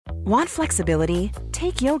Want flexibility?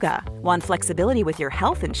 Take yoga. Want flexibility with your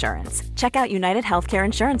health insurance? Check out United Healthcare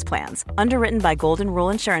Insurance Plans. Underwritten by Golden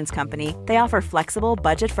Rule Insurance Company, they offer flexible,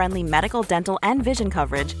 budget-friendly medical, dental, and vision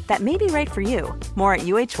coverage that may be right for you. More at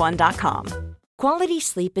uh1.com. Quality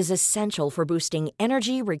sleep is essential for boosting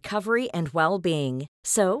energy, recovery, and well-being.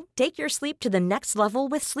 So, take your sleep to the next level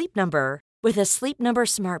with Sleep Number. With a Sleep Number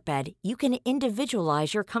smart bed, you can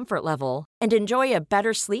individualize your comfort level and enjoy a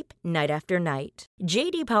better sleep night after night.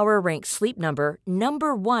 J.D. Power ranks Sleep Number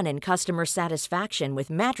number 1 in customer satisfaction with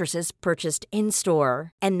mattresses purchased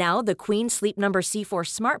in-store. And now the Queen Sleep Number C4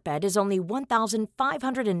 smart bed is only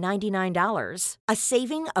 $1,599, a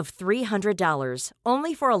saving of $300,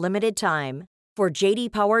 only for a limited time. For J.D.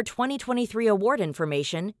 Power 2023 award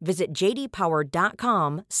information, visit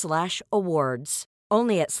jdpower.com/awards.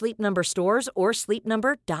 Only at Sleep Number stores or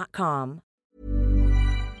sleepnumber.com.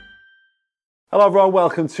 Hello everyone,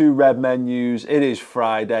 welcome to Red Men News. It is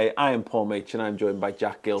Friday. I am Paul Machin. I'm joined by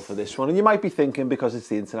Jack Gill for this one. And you might be thinking, because it's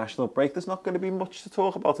the international break, there's not going to be much to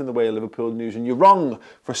talk about in the way of Liverpool news. And you're wrong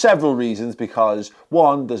for several reasons. Because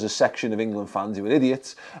one, there's a section of England fans who are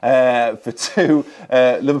idiots. For two,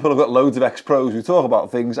 Liverpool have got loads of ex-pros who talk about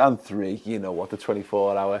things. And three, you know what the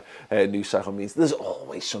 24-hour news cycle means. There's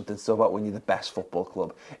always something to talk about when you're the best football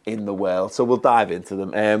club in the world. So we'll dive into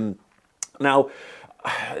them. Now,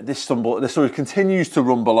 this story continues to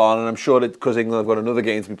rumble on, and I'm sure that because England have got another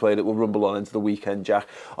game to be played, it will rumble on into the weekend, Jack.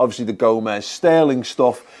 Obviously, the Gomez, Sterling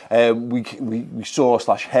stuff, we saw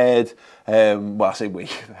 / heard, well, I say we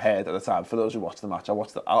heard at the time. For those who watched the match,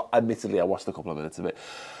 admittedly, I watched a couple of minutes of it.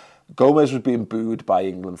 Gomez was being booed by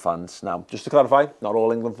England fans. Now, just to clarify, not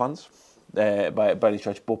all England fans, by any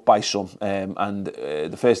stretch, but by some. And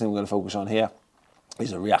the first thing we're going to focus on here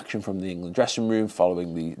is a reaction from the England dressing room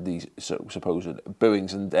following the supposed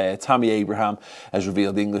booings. And Tammy Abraham has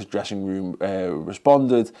revealed the English dressing room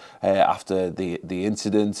responded after the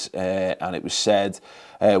incident, and it was said,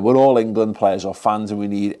 we're all England players or fans and we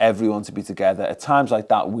need everyone to be together. At times like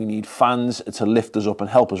that, we need fans to lift us up and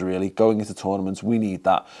help us, really. Going into tournaments, we need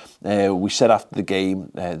that. We said after the game,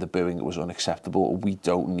 the booing was unacceptable. We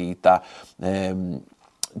don't need that.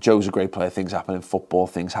 Joe's a great player. Things happen in football.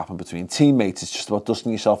 Things happen between teammates. It's just about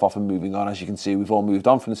dusting yourself off and moving on. As you can see, we've all moved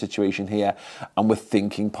on from the situation here, and we're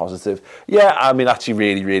thinking positive. Yeah, I mean, actually,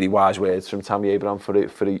 really, really wise words from Tammy Abraham for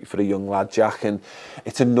a young lad, Jack. And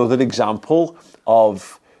it's another example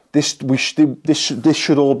of this. This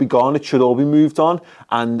should all be gone. It should all be moved on.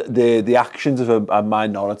 And the actions of a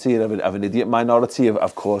minority, of an idiot minority,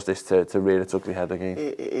 have caused this to rear its ugly head again.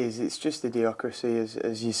 It is. It's just idiocracy,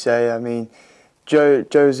 as you say. I mean,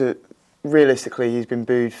 Joe's realistically, he's been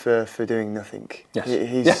booed for doing nothing.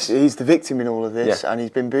 Yes. He's the victim in all of this, and he's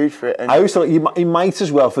been booed for it. And I always thought he might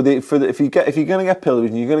as well if you're going to get pilloried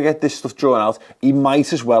and you're going to get this stuff drawn out, he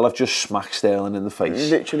might as well have just smacked Sterling in the face.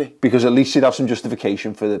 Literally, because at least he'd have some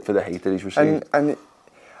justification for the hate that he's received. And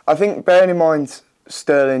I think, bearing in mind,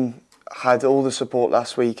 Sterling had all the support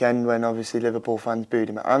last weekend when obviously Liverpool fans booed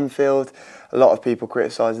him at Anfield. A lot of people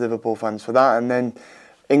criticised Liverpool fans for that, and then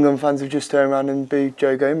England fans have just turned around and booed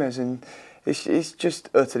Joe Gomez, and it's just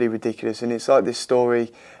utterly ridiculous. And it's like this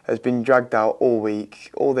story has been dragged out all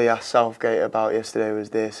week. All they asked Southgate about yesterday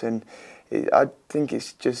was this, and I think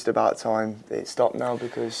it's just about time that it stopped now,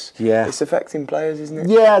 because it's affecting players, isn't it?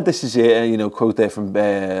 Yeah, this is it. You know, quote there from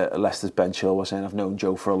Leicester's Ben Chilwell was saying, I've known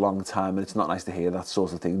Joe for a long time, and it's not nice to hear that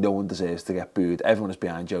sort of thing. No one deserves to get booed. Everyone is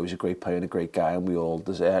behind Joe. He's a great player and a great guy, and we all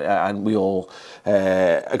deserve,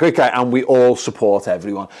 a great guy, and we all support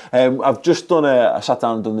everyone. I've just I sat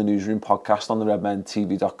down and done the Newsroom podcast on the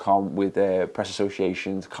redmentv.com with Press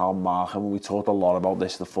Association's Carl Mark, and we talked a lot about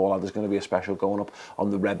this, the fallout. There's going to be a special going up on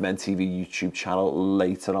the Red Men TV YouTube channel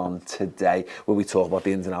later on today, where we talk about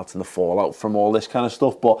the ins and outs and the fallout from all this kind of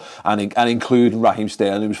stuff, and include Raheem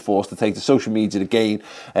Sterling, who was forced to take to social media again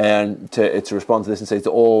and to respond to this and say to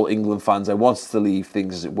all England fans, I wanted to leave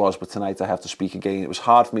things as it was, but tonight I have to speak again. It was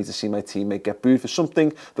hard for me to see my teammate get booed for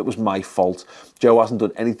something that was my fault. Joe hasn't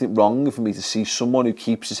done anything wrong. For me to see someone who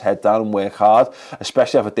keeps his head down and work hard,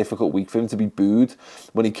 especially after a difficult week, for him to be booed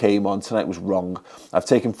when he came on tonight was wrong. I've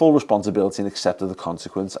taken full responsibility and accepted the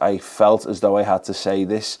consequence. I felt as though I had to say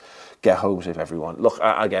this. Get home safe, everyone. Look,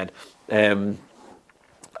 again, it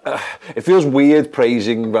feels weird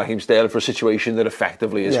praising Raheem Sterling for a situation that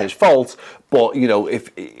effectively is his fault, but you know, if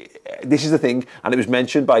this is the thing, and it was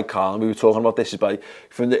mentioned by Carl, and we were talking about this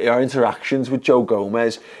from our interactions with Joe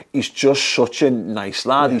Gomez. He's just such a nice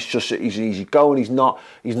lad. He's easy going. He's not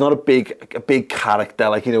a big character,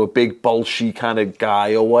 like, you know, a big bolshy kind of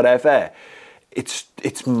guy or whatever.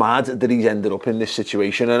 it's mad that he's ended up in this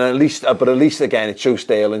situation, and at least again, it shows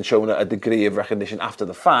Sterling showing a degree of recognition after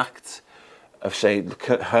the fact of saying, "Look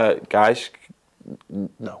at her, guys,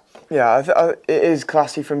 no." Yeah, it is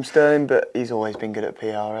classy from Sterling, but he's always been good at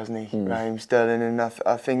PR, hasn't he, Raheem Sterling? And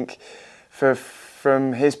I think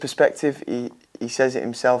from his perspective, he says it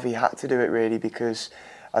himself. He had to do it really because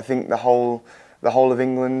I think the whole of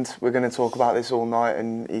England, we're going to talk about this all night,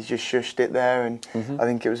 and he's just shushed it there, and I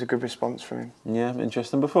think it was a good response from him. Yeah,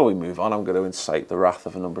 interesting. Before we move on, I'm going to incite the wrath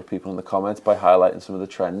of a number of people in the comments by highlighting some of the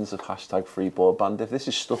trends of #FreeBroadband. If this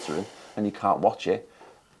is stuttering and you can't watch it,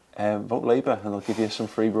 vote Labour and they'll give you some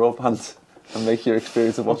free broadband and make your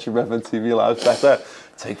experience of watching Redmen TV Live better.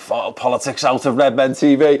 Take politics out of Redmen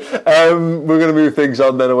TV. We're going to move things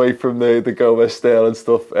on then away from the Gomez Sterling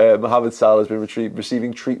stuff. Mohamed Salah has been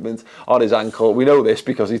receiving treatment on his ankle. We know this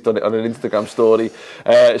because he's done it on an Instagram story.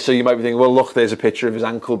 So you might be thinking, well, look, there's a picture of his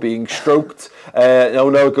ankle being stroked.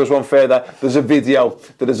 No, it goes one further. There's a video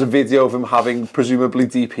of him having presumably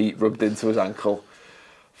deep heat rubbed into his ankle.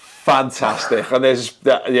 Fantastic. And there's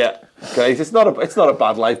great. It's not a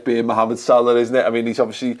bad life being Mohamed Salah, isn't it? I mean, he's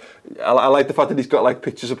obviously. I like the fact that he's got like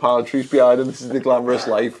pictures of palm trees behind him. This is the glamorous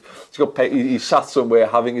life. He's sat somewhere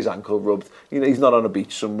having his ankle rubbed. You know, he's not on a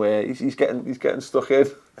beach somewhere. He's getting stuck in.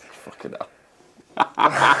 Fucking hell.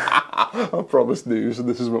 I promised news, and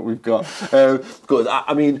this is what we've got. Good.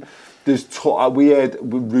 I mean. We heard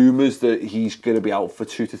rumours that he's going to be out for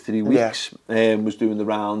 2 to 3 weeks. Was doing the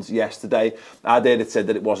rounds yesterday. I heard it said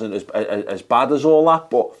that it wasn't as bad as all that,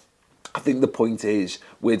 but I think the point is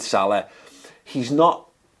with Salah, he's not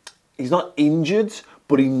injured,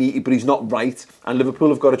 but he's not right. And Liverpool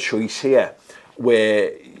have got a choice here,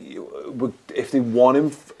 where if they want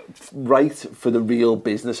him right for the real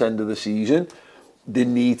business end of the season, they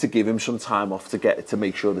need to give him some time off to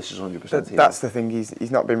make sure this is 100%. That's the thing.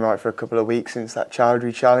 He's not been right for a couple of weeks since that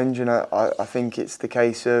Chowdhury challenge, and I think it's the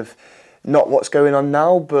case of not what's going on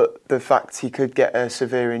now, but the fact he could get a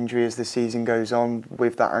severe injury as the season goes on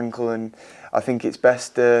with that ankle. And I think it's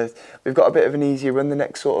best. We've got a bit of an easier run the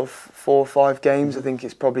next sort of 4 or 5 games. I think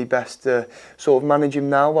it's probably best to sort of manage him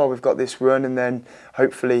now while we've got this run, and then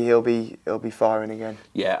hopefully he'll be firing again.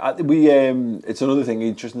 Yeah, it's another thing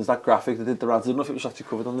interesting is that graphic that did the rounds. I don't know if it was actually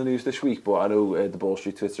covered on the news this week, but I know the Ball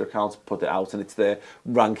Street Twitter account put it out, and it's there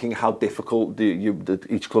ranking how difficult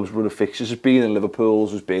each club's run of fixtures has been, and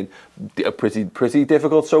Liverpool's has been pretty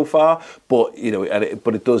difficult so far. But you know,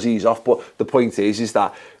 but it does ease off. But the point is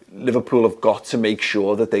that Liverpool have got to make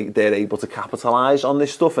sure that they're able to capitalise on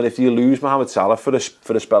this stuff. And if you lose Mohamed Salah for a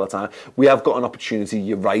spell of time, we have got an opportunity.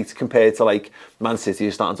 You're right, compared to like Man City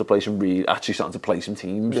is starting to play some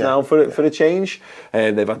teams now for a change.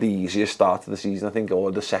 And they've had the easiest start to the season, I think,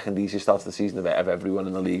 or the second easiest start to the season of everyone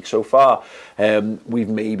in the league so far. We've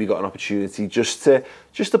maybe got an opportunity just to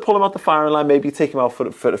pull him out the firing line, maybe take him out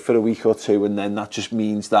for a week or two, and then that just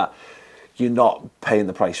means that you're not paying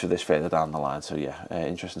the price for this further down the line. So yeah,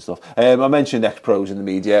 interesting stuff. I mentioned ex-pros in the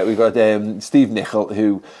media. We've got Steve Nicol,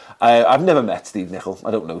 who I've never met Steve Nicol. I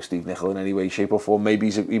don't know Steve Nicol in any way, shape or form. Maybe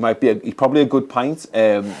he's probably a good pint,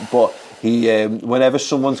 but he whenever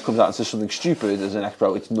someone comes out and says something stupid as an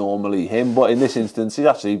ex-pro, it's normally him. But in this instance, he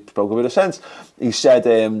actually spoke a bit of sense. He said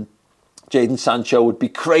Jadon Sancho would be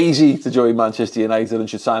crazy to join Manchester United and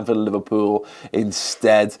should sign for Liverpool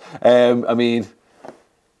instead. I mean,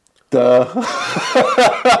 duh.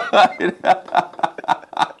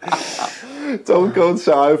 Don't go and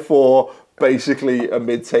sign for basically a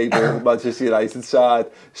mid-table Manchester United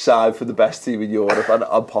side for the best team in Europe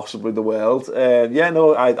and possibly the world.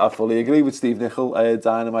 I fully agree with Steve Nicol.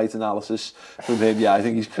 Dynamite analysis from him. Yeah, I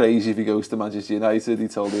think he's crazy if he goes to Manchester United. He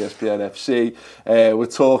told ESPN FC. We're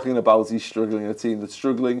talking about he's struggling, a team that's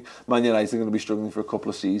struggling. Man United are going to be struggling for a couple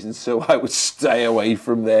of seasons, so I would stay away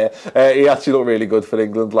from there. He actually looked really good for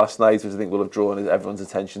England last night, which I think will have drawn everyone's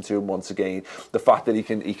attention to him once again. The fact that he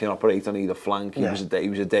can operate on either flank, he was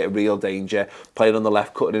a real danger. Playing on the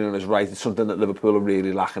left, cutting in on his right. It's something that Liverpool are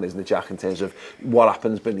really lacking, isn't it, Jack, in terms of what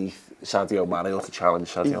happens beneath Sadio Mane or to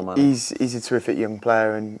challenge Sadio Mane? He's a terrific young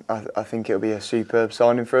player, and I think it'll be a superb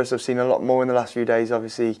signing for us. I've seen a lot more in the last few days.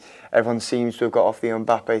 Obviously, everyone seems to have got off the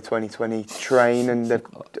Mbappe 2020 train, and they've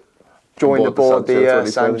joined aboard the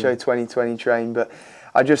Sancho 2020 train. But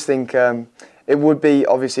I just think it would be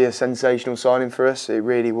obviously a sensational signing for us. It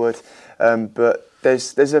really would. But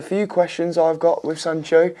there's a few questions I've got with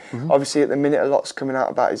Sancho. Mm-hmm. Obviously, at the minute, a lot's coming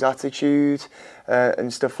out about his attitude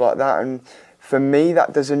and stuff like that. And for me,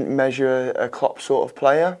 that doesn't measure a Klopp sort of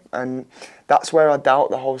player. And that's where I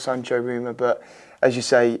doubt the whole Sancho rumour. But as you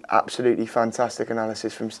say, absolutely fantastic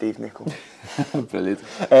analysis from Steve Nicol. Brilliant.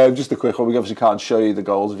 Just a quick one. We obviously can't show you the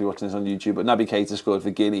goals if you're watching this on YouTube, but Naby Keita scored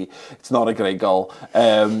for Guinea. It's not a great goal.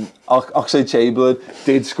 Oxlade-Chamberlain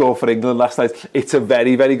did score for England last night. It's a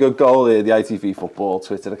very, very good goal. The ITV Football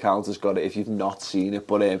Twitter account has got it if you've not seen it.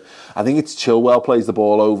 But I think it's Chilwell plays the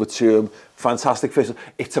ball over to him. Fantastic finish.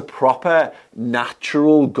 It's a proper,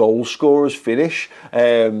 natural goal scorer's finish.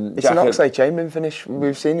 It's an Oxlade-Chamberlain finish.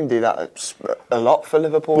 We've seen him do that a lot for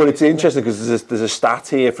Liverpool. But it's interesting because there's a stat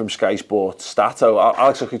here from Sky Sports. Alex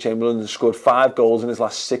Oxlade-Chamberlain has scored 5 goals in his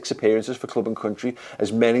last 6 appearances for club and country,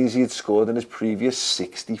 as many as he had scored in his previous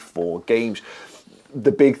 64 games.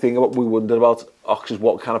 The big thing about we wondered about Ox is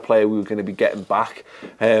what kind of player we were going to be getting back.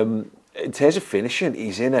 In terms of finishing,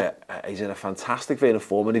 he's in a fantastic vein of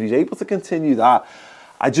form, and if he's able to continue that,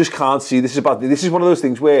 I just can't see. This is one of those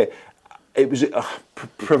things where it was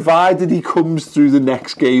provided he comes through the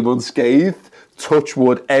next game unscathed. Touch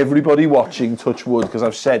wood, everybody watching, touch wood, because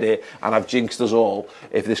I've said it and I've jinxed us all.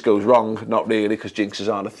 If this goes wrong, not really, because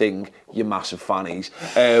jinxes aren't a thing. You massive fannies.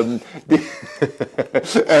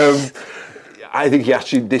 I think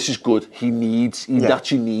this is good. He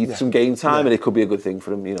actually needs some game time, and it could be a good thing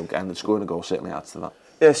for him, and scoring a goal certainly adds to that.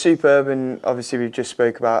 Yeah, superb, and obviously we've just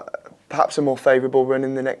spoke about perhaps a more favourable run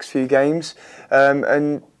in the next few games,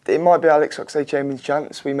 and it might be Alex Oxlade-Chamberlain's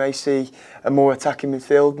chance. We may see a more attacking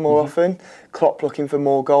midfield more often, Klopp looking for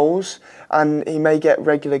more goals, and he may get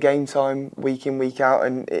regular game time week in, week out,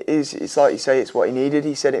 and it's like you say, it's what he needed.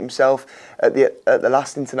 He said it himself at the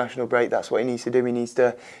last international break, that's what he needs to do. He needs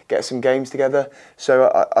to get some games together.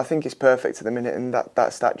 So I think it's perfect at the minute, and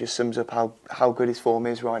that stat just sums up how good his form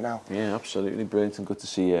is right now. Yeah, absolutely brilliant, and good to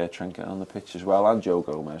see Trent on the pitch as well, and Joe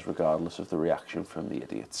Gomez, regardless of the reaction from the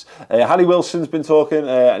idiots. Harry Wilson's been talking,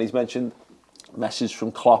 and he's mentioned a message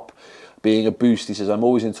from Klopp being a boost. He says, I'm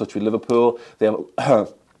always in touch with Liverpool. They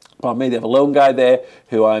have they have a loan guy there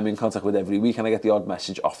who I'm in contact with every week, and I get the odd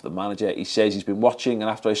message off the manager. He says he's been watching,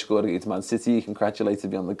 and after I scored against Man City, he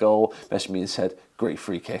congratulated me on the goal, messaged me and said, great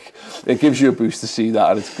free kick. It gives you a boost to see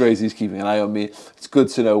that, and it's great he's keeping an eye on me. It's good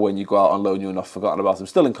to know when you go out on loan you're not forgotten about. I'm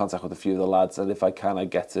still in contact with a few of the lads, and if I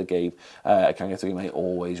get to a game, I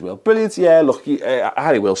always will. Brilliant. Yeah, look,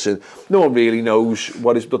 Harry Wilson, no one really knows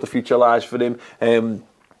what the future lies for him.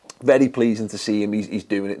 Very pleasing to see him. He's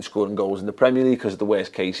doing it and scoring goals in the Premier League, because at the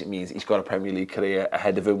worst case it means he's got a Premier League career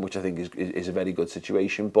ahead of him, which I think is a very good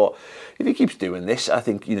situation. But if he keeps doing this, I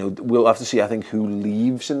think we'll have to see. I think who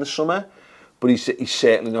leaves in the summer, but he's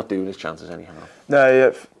certainly not doing his chances anyhow.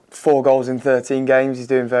 No, 4 goals in 13 games. He's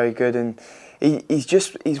doing very good, and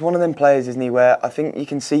he's one of them players, isn't he, where I think you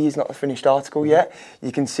can see he's not a finished article yet.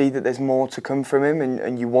 You can see that there's more to come from him,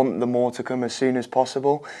 and you want the more to come as soon as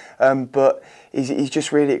possible. But he's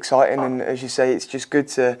just really exciting, and as you say, it's just good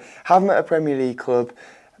to have him at a Premier League club,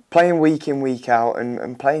 playing week in, week out,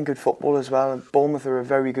 and playing good football as well. And Bournemouth are a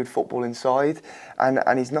very good footballing side,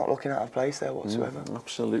 and he's not looking out of place there whatsoever.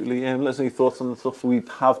 Absolutely. Let's know your thoughts on the stuff we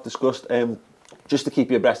have discussed. Just to keep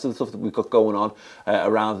you abreast of the stuff that we've got going on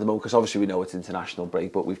around the moment, because obviously we know it's international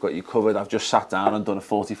break, but we've got you covered. I've just sat down and done a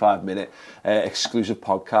 45-minute exclusive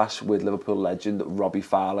podcast with Liverpool legend Robbie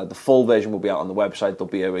Fowler. The full version will be out on the website. There'll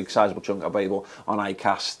be a sizable chunk available on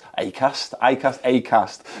Acast,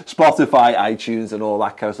 Spotify, iTunes, and all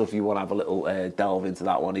that kind of stuff. If you want to have a little delve into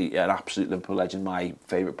that one, an absolute Liverpool legend, my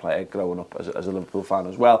favourite player growing up as a Liverpool fan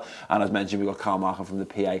as well. And as mentioned, we've got Carl Markham from the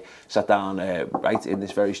PA sat down right in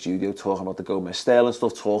this very studio talking about the Gomez Sterling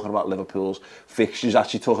stuff, talking about Liverpool's fixtures,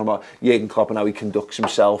 actually talking about Jurgen Klopp and how he conducts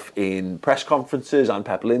himself in press conferences, and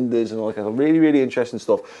Pep Linders and all that kind of really, really interesting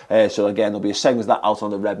stuff. So again, there'll be a segment of that out on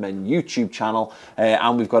the Redmen YouTube channel,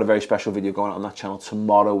 and we've got a very special video going out on that channel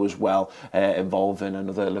tomorrow as well, involving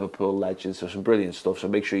another Liverpool legend. So some brilliant stuff. So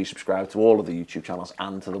make sure you subscribe to all of the YouTube channels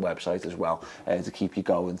and to the website as well, to keep you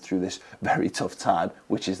going through this very tough time,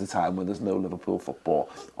 which is the time when there's no Liverpool football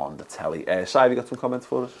on the telly. Si, have you got some comments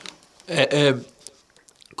for us?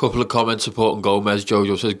 Couple of comments supporting Gomez.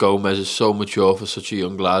 Jojo says Gomez is so mature for such a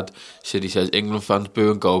young lad. City says England fans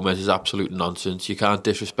booing Gomez is absolute nonsense. You can't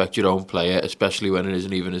disrespect your own player, especially when it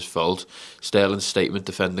isn't even his fault. Sterling's statement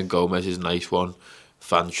defending Gomez is a nice one.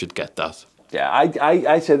 Fans should get that. Yeah,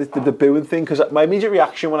 I said the booing thing, because my immediate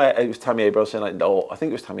reaction when it was Tammy Abrams saying like, no, I think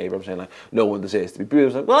it was Tammy Abrams saying like, no one deserves to be booed. I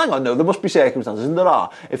was like, well, hang on, no, there must be circumstances, and there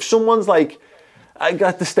are. If someone's like, I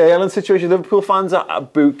got the Sterling situation, Liverpool fans are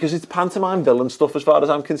boo, because it's pantomime villain stuff as far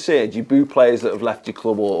as I'm concerned. You boo players that have left your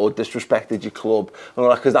club or disrespected your club,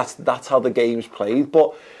 because that's how the game's played.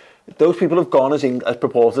 But those people have gone as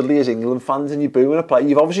purportedly as England fans, and you're booing a player.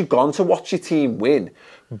 You've obviously gone to watch your team win.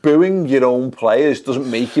 Booing your own players doesn't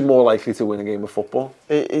make you more likely to win a game of football.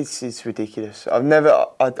 It's ridiculous. I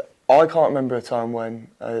can't remember a time when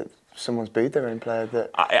someone's booed their own player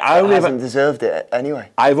that hasn't deserved it anyway.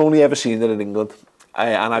 I've only ever seen it in England.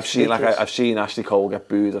 And I've seen Ashley Cole get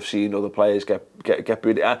booed. I've seen other players get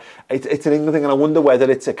booed. It's an England thing, and I wonder whether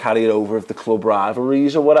it's a carry over of the club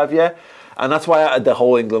rivalries or whatever. Yeah? And that's why the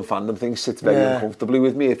whole England fandom thing sits very uncomfortably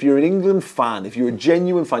with me. If you're an England fan, if you're a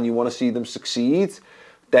genuine fan, you want to see them succeed,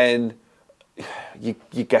 then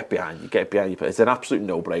you get behind. It's an absolute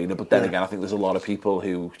no-brainer. But then again, I think there's a lot of people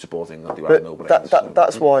who support England who have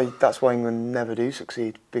no-brainers. That's why England never do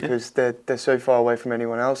succeed, because they're so far away from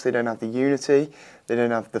anyone else. They don't have the unity. They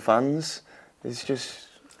don't have the fans. It's just...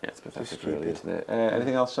 Yeah, it's pathetic, really, isn't it?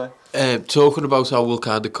 Anything else, Si? Talking about how we'll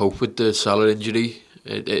kind of cope with the Salah injury,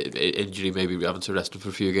 maybe we're having to rest him for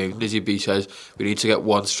a few games. Lizzie B says we need to get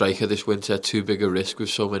one striker this winter, too big a risk with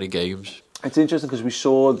so many games. It's interesting because we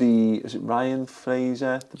saw is it Ryan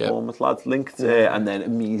Fraser, the Bournemouth lad, linked and then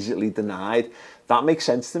immediately denied. That makes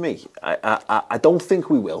sense to me. I don't think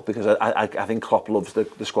we will, because I think Klopp loves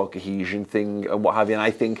the squad cohesion thing and what have you, and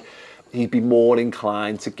I think he'd be more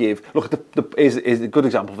inclined to give... Look, is a good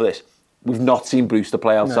example for this. We've not seen Brewster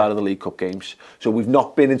play outside of the League Cup games. So we've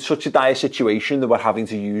not been in such a dire situation that we're having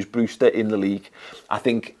to use Brewster in the league. I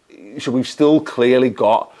think... So we've still clearly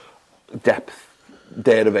got depth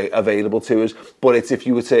there available to us, but it's if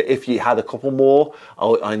you had a couple more,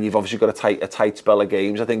 and you've obviously got a tight spell of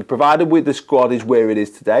games, I think, provided with the squad is where it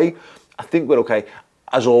is today, I think we're okay.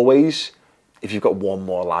 As always, if you've got one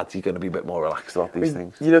more lad, you're going to be a bit more relaxed about these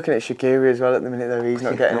things. You're looking at Shaqiri as well at the minute, though. He's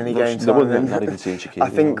not getting any game time. Not even seeing Shaqiri. I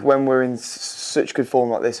think when we're in such good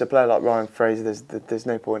form like this, a player like Ryan Fraser, there's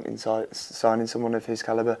no point in signing someone of his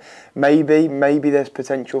calibre. Maybe there's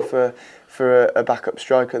potential for a backup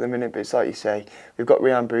striker at the minute, but it's like you say, we've got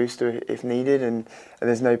Ryan Brewster if needed, and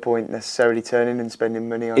there's no point necessarily turning and spending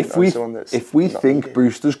money on someone that's... If we think needed.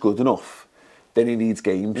 Brewster's good enough, then he needs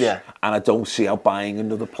games. Yeah. And I don't see how buying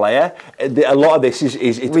another player. A lot of this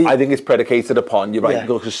I think it's predicated upon, you're right,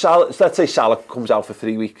 because let's say Salah comes out for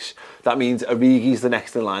 3 weeks. That means Origi's the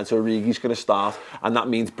next in line, so Origi's going to start, and that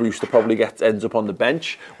means Brewster probably ends up on the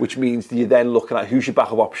bench, which means you're then looking at who's your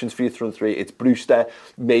backup options for your front three. It's Brewster.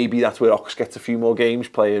 Maybe that's where Ox gets a few more games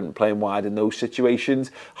playing wide in those situations.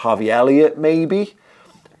 Harvey Elliott, maybe.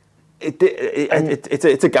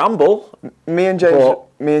 It's a gamble. Me and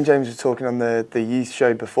James were talking on the youth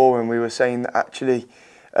show before, and we were saying that actually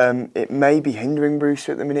it may be hindering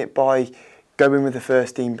Brewster at the minute by going with the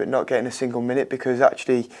first team but not getting a single minute, because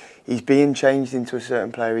actually he's being changed into a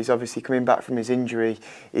certain player. He's obviously coming back from his injury.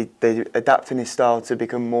 They're adapting his style to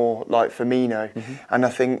become more like Firmino, and I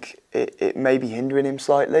think it may be hindering him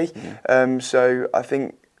slightly. So I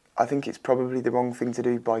think it's probably the wrong thing to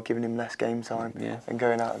do by giving him less game time and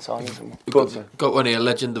going out and signing someone. Got one here.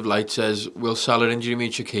 Legend of Light says, will Salah injury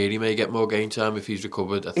mean Shaqiri may get more game time if he's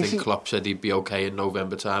recovered? I think Klopp said he'd be okay in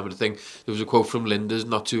November time, and I think there was a quote from Linders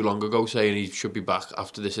not too long ago saying he should be back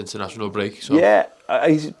after this international break. So. Yeah,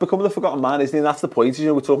 he's become the forgotten man, isn't he? And that's the point.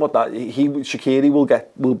 We're talking about that. Shaqiri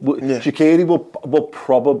will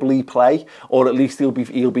probably play, or at least he'll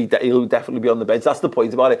definitely be on the bench. That's the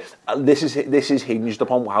point about it. This is hinged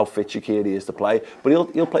upon how fit Shaqiri is to play, but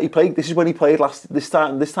he'll play. He played. This is when he played this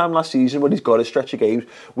time last season, when he's got a stretch of games.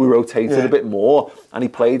 We rotated a bit more, and he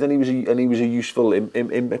played, and he was a useful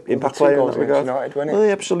impact player in that regard. United, wasn't it? Well,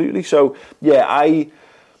 absolutely. So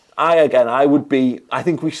I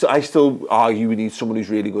still argue we need someone who's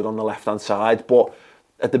really good on the left-hand side, but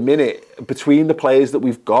at the minute, between the players that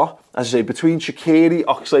we've got, as I say, between Shaqiri,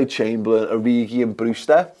 Oxlade-Chamberlain, Origi and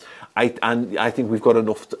Brewster, I think we've got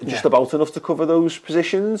enough, about enough to cover those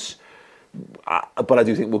positions. But I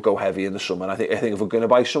do think we'll go heavy in the summer. I think if we're going to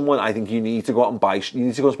buy someone, I think you need to go out and spend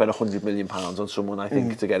 £100 million on someone. I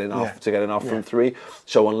think to get in our front three.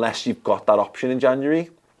 So unless you've got that option in January,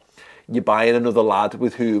 you're buying another lad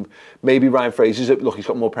with whom maybe Ryan Fraser's he's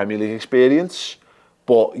got more Premier League experience,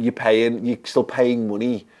 but you're still paying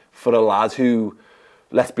money for a lad who,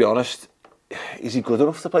 let's be honest, is he good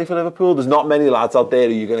enough to play for Liverpool? There's not many lads out there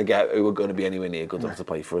who are going to be anywhere near good enough to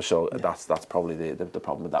play for us. So that's probably the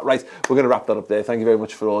problem with that. Right, we're going to wrap that up there. Thank you very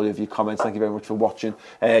much for all of your comments. Thank you very much for watching.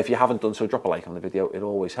 If you haven't done so, drop a like on the video. It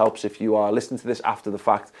always helps. If you are listening to this after the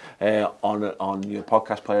fact on your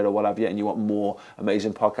podcast player or whatever, and you want more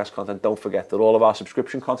amazing podcast content, don't forget that all of our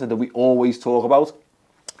subscription content that we always talk about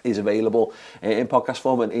is available in podcast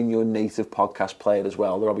form and in your native podcast player as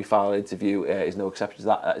well. The Robbie Fowler interview is no exception to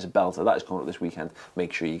that. That is a belter. That is coming up this weekend.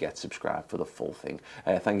 Make sure you get subscribed for the full thing.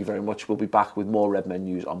 Thank you very much. We'll be back with more Redmen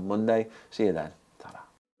news on Monday. See you then. Ta-da.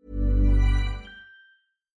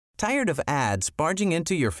 Tired of ads barging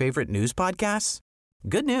into your favorite news podcasts?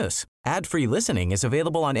 Good news. Ad-free listening is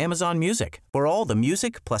available on Amazon Music for all the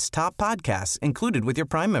music plus top podcasts included with your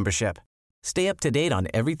Prime membership. Stay up to date on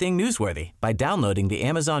everything newsworthy by downloading the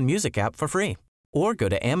Amazon Music app for free or go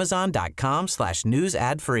to amazon.com/news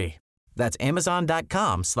ad free. That's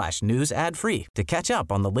amazon.com/news ad free to catch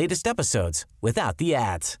up on the latest episodes without the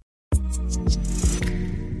ads.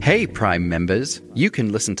 Hey, Prime members, you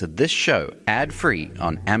can listen to this show ad-free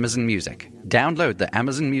on Amazon Music. Download the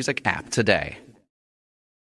Amazon Music app today.